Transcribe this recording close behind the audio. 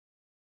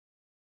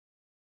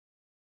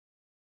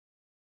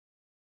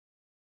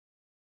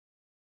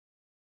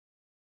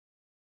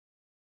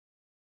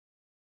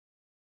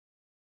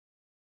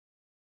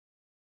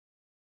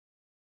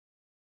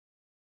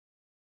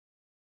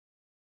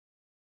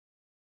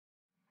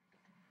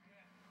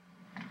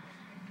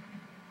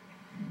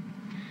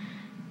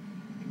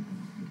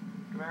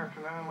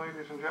afternoon,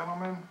 ladies and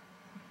gentlemen.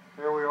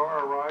 Here we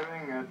are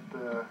arriving at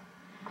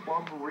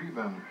Club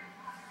Reben.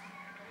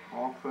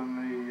 Off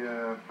in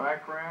the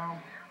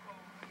background,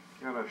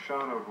 got a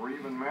shot of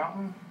Reben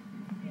Mountain.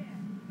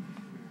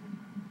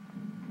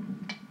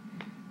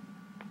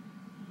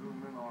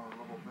 Zoom in on it a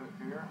little bit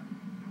here.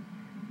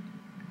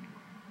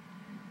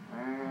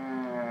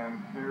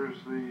 And here's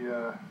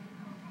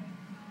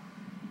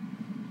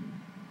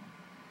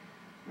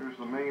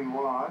the main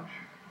lodge.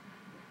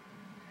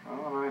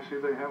 Oh, and I see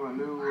they have a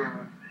new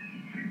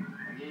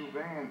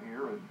van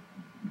here at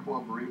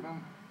Club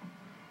Reben.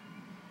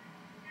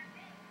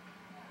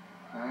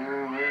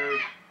 And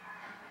there's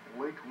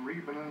Lake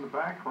Reben in the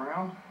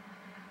background.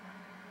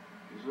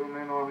 Zoom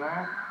in on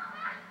that.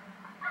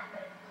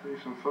 See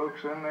some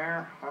folks in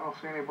there. I don't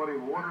see anybody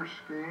water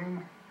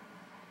skiing.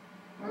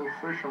 No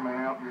fishermen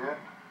out yet.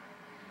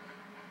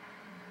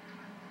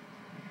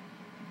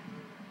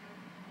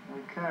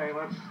 Okay,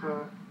 let's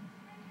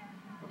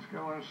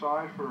go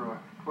inside for a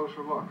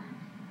closer look.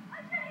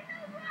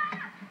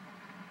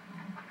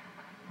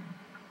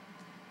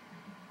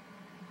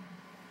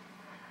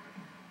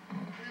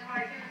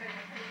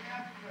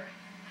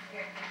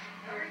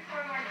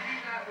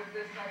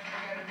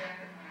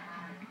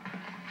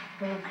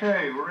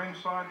 Okay, we're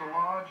inside the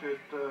lodge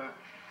at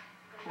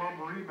Club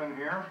Reben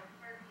here.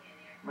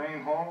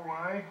 Main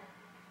hallway.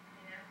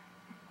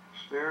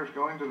 Stairs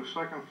going to the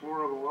second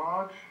floor of the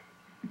lodge.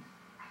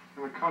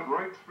 Going to cut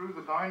right through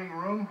the dining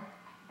room.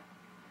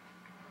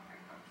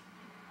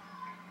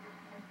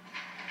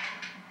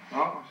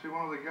 Oh, I see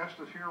one of the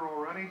guests is here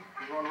already.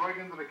 We're going right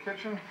into the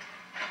kitchen.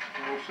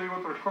 And we'll see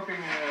what they're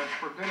cooking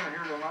for dinner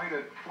here tonight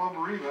at Club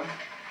Reben.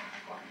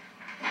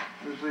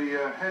 There's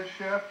the head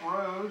chef,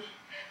 Rose.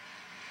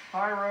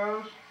 Hi,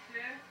 Rose.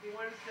 Jim, you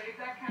want to save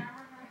that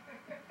camera?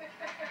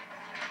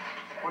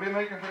 What are you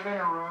making for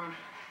dinner, Rose?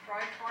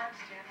 Fried farts,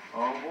 Jim.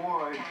 Oh,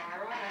 boy.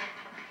 All right.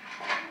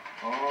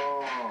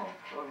 Oh,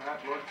 doesn't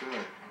that look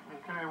good?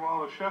 Okay,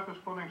 while the chef is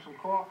putting some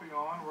coffee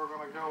on, we're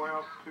going to go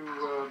out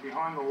to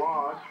behind the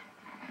lodge.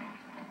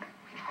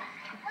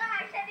 I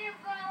said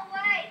you'd go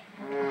away.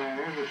 And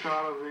here's a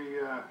shot of the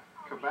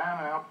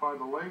cabana out by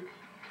the lake.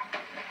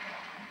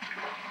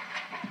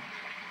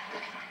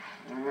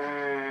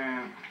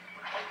 And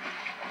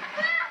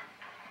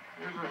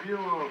here's a view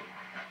of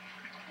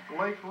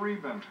Lake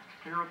Reben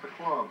here at the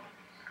club.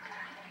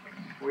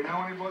 We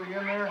know anybody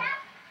in there?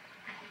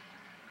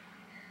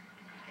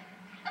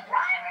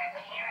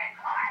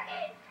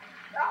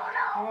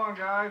 Come on,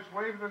 guys,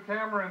 wave to the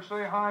camera and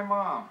say hi,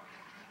 Mom.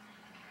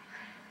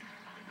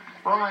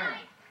 Brian,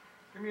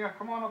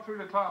 come on up through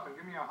the top and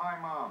give me a hi,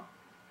 Mom.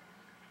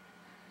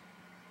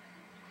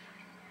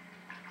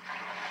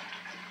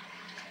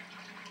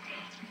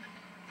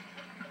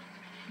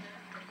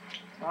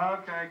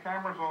 Okay,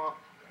 camera's off.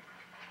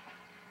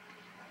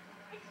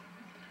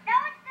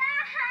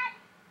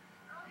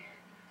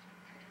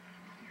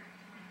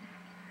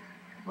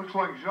 Looks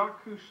like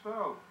Jacques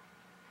Cousteau.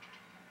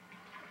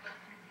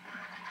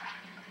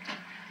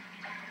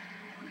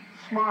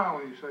 Smile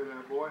when you say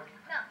that, boy.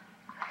 No.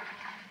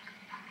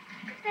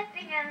 Get that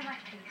thing out of my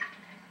face.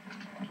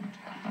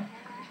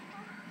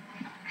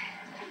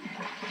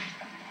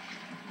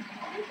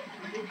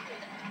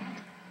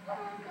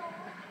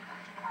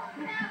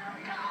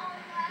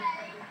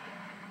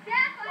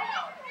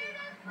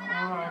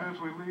 Alright, as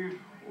we leave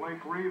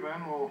Lake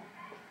Reben, we'll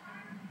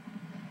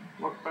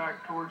look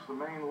back towards the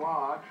main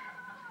lodge.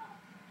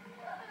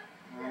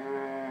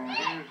 And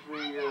here's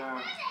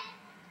the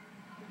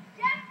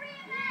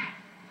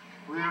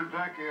rear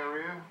deck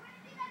area.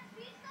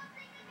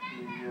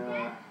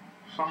 The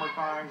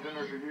summertime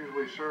dinners are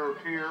usually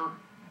served here.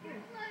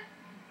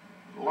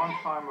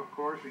 Lunchtime, of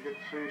course, you get to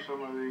see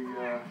some of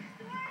the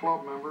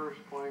club members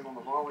playing on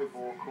the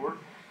volleyball court.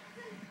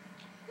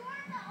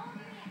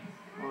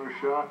 Another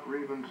shot,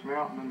 Reben's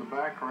Mountain in the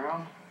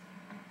background.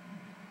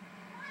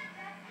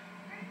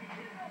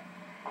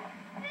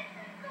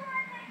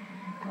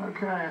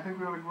 Okay, I think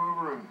we ought to go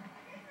over and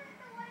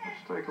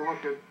let's take a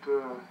look at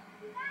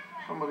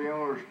some of the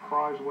owner's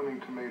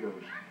prize-winning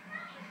tomatoes.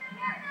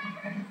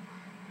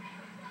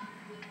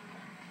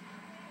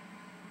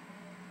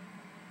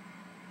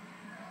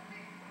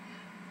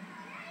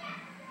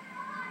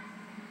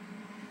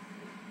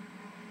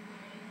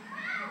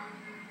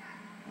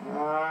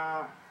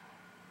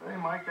 Hey,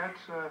 Mike,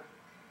 that's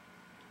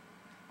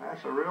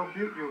a real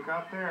beaut you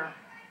got there.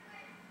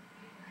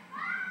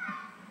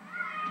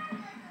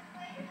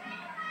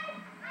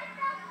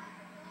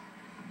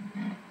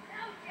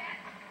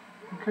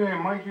 Okay,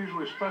 Mike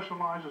usually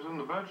specializes in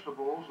the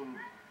vegetables, and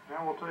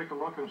now we'll take a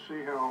look and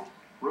see how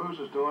Rose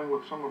is doing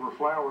with some of her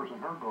flowers in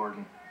her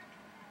garden.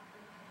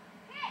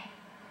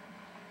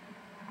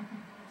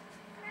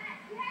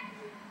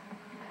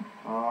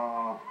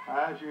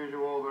 As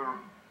usual,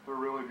 they're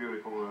really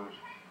beautiful, Rose.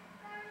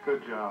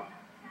 Good job.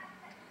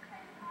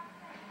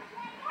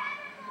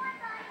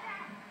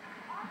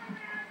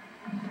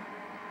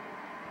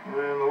 And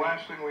then the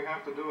last thing we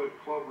have to do at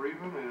Club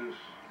Reben is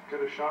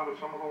get a shot of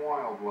some of the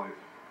wildlife.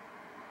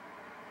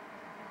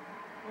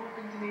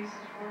 Open Denise's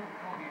room.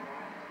 Oh, you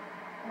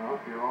right. Well,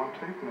 you're on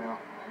tape now.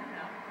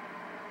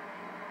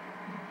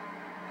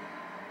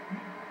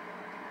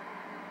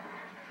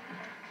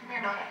 I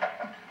know.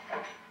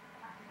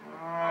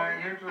 Alright,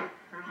 here's a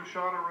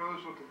shot of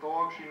Rose with the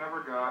dog she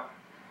never got.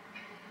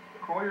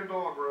 Call your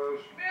dog,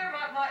 Rose. Come here,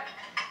 Mutt.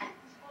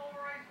 This ball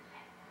right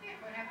here.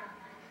 Whatever.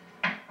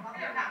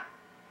 Here, now.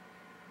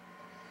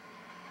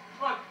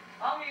 Look,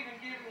 I'm even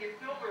giving you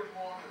filter's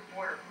water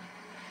for her.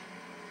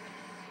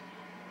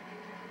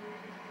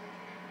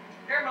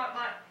 Here,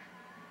 Mutt.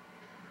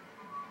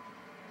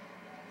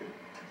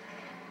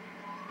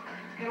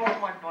 Get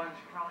off my buns.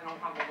 You probably don't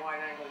have a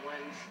wide-angle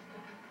lens.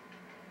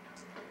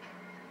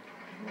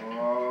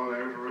 Oh,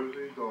 there's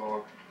Rosie's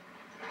dog.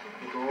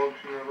 The dog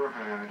she never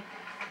had.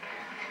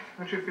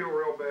 Don't you feel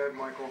real bad,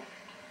 Michael?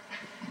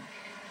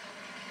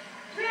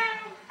 No!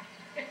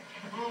 I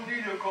don't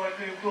need a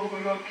goddamn dog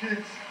without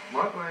kids.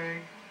 Muttley.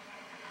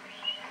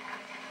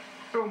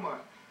 So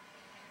much.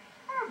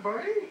 Hi,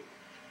 buddy.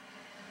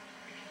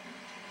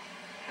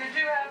 Did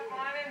you have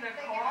fun in the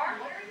car?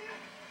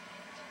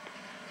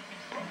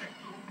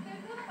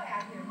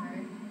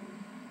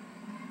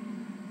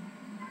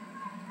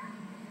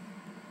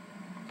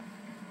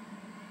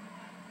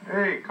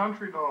 Hey,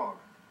 country dog.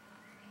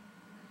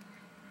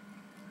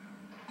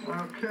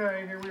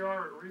 Okay, here we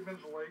are at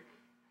Rebens Lake.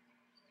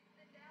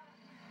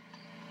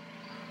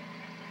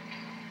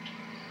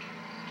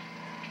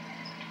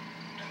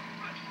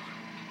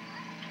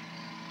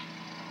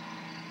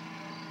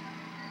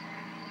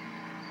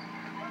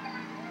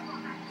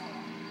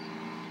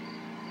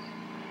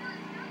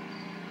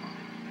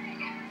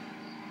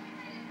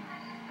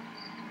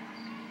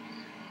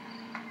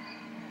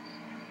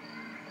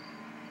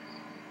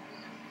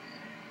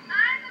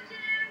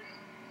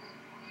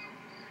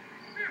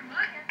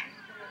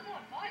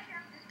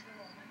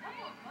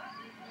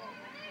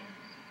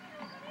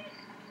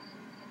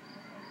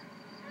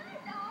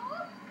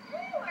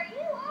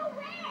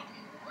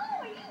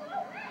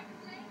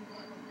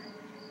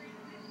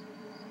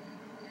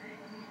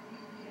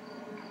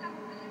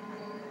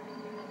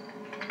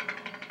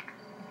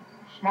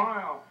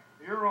 Smile,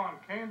 you're on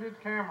candid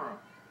camera.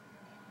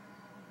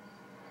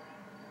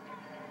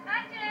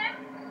 Hi,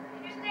 Tim.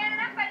 You're standing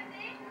up, I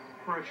see.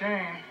 For a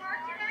change. Did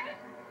work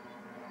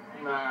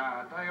today?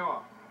 Nah, day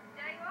off.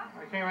 Day off?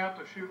 I came out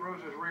to shoot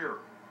Rose's rear.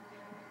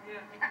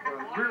 Yeah.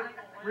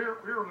 Rear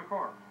of the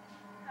car.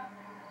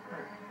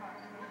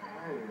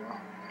 There you go.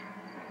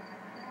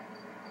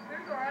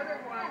 There's our other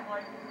one,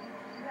 like,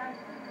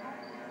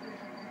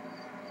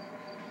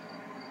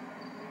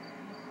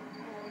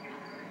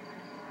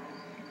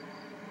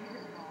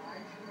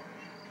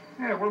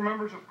 Yeah, we're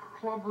members of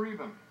Club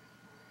Reben.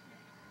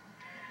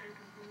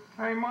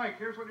 Hey, Mike,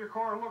 here's what your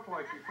car looked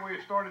like before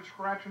you started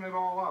scratching it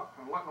all up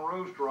and letting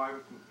Rose drive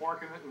it and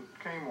parking it in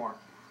Kmart.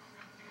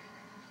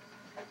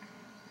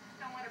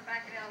 don't want to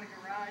back it out in the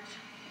garage.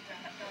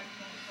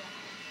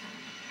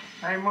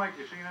 Hey, Mike,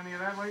 you seen any of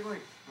that lately?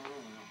 I don't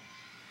know.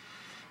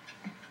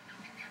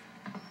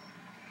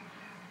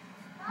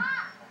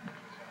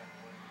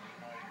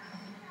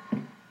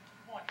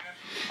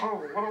 Oh,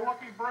 what a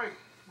lucky break.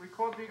 We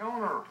caught the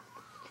owner.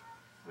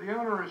 The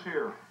owner is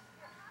here.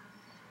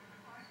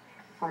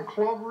 From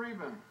Club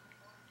Reben.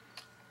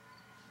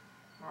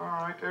 All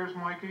right, there's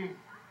Mikey.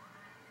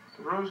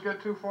 Did Rose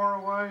get too far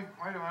away?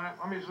 Wait a minute.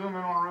 Let me zoom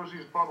in on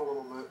Rosie's butt a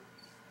little bit.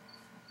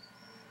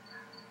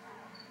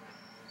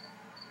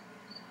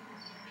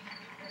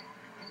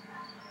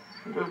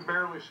 You just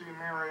barely see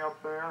Mary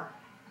up there.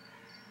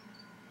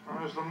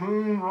 And as the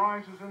moon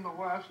rises in the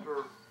west,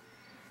 or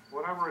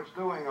whatever it's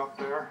doing up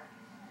there,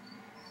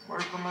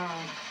 where's the moon?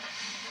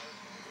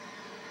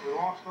 We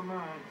lost the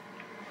moon.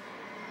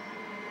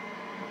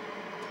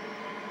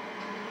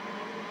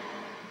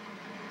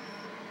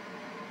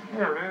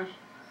 There it is.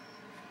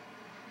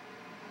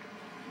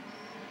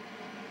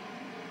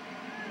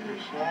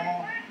 It's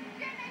small.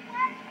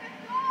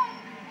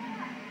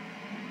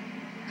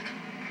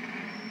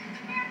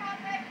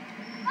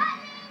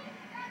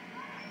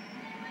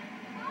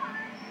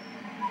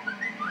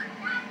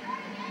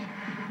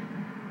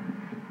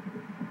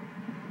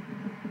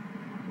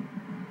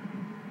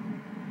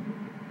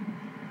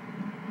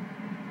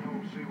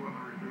 We'll see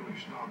whether it really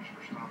stops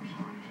for stop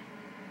signs.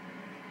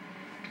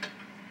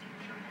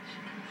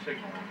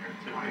 Signal on here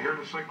too. I hear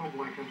the signal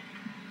blinking.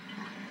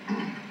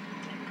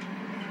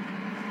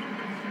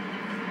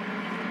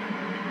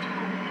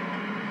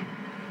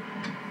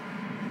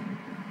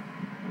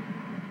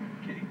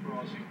 Kitty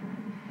crossing.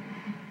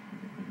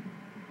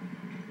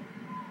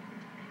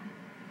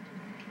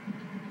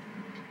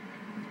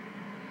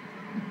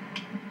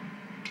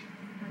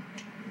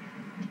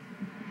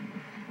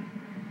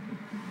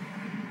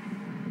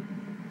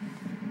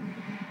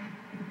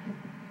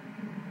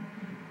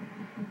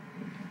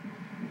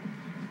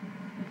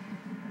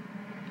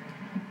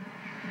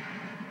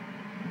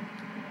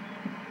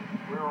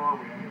 Where are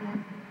we anyway?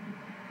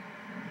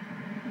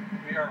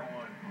 We are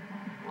on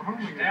We're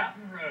home again.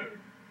 Staten Road.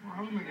 We're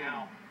home again.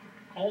 Now,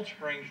 Cold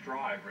Springs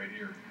Drive right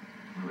here.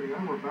 There we go.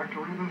 We're back to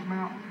Rebens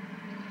Mountain.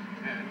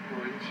 And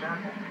go in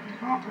circle.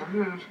 Oh,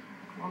 there it is.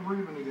 I'm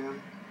breathing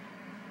again.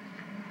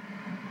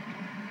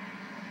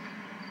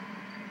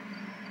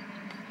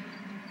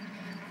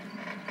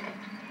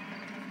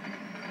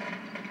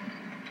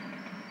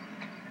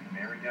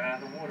 Mary got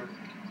out of the water.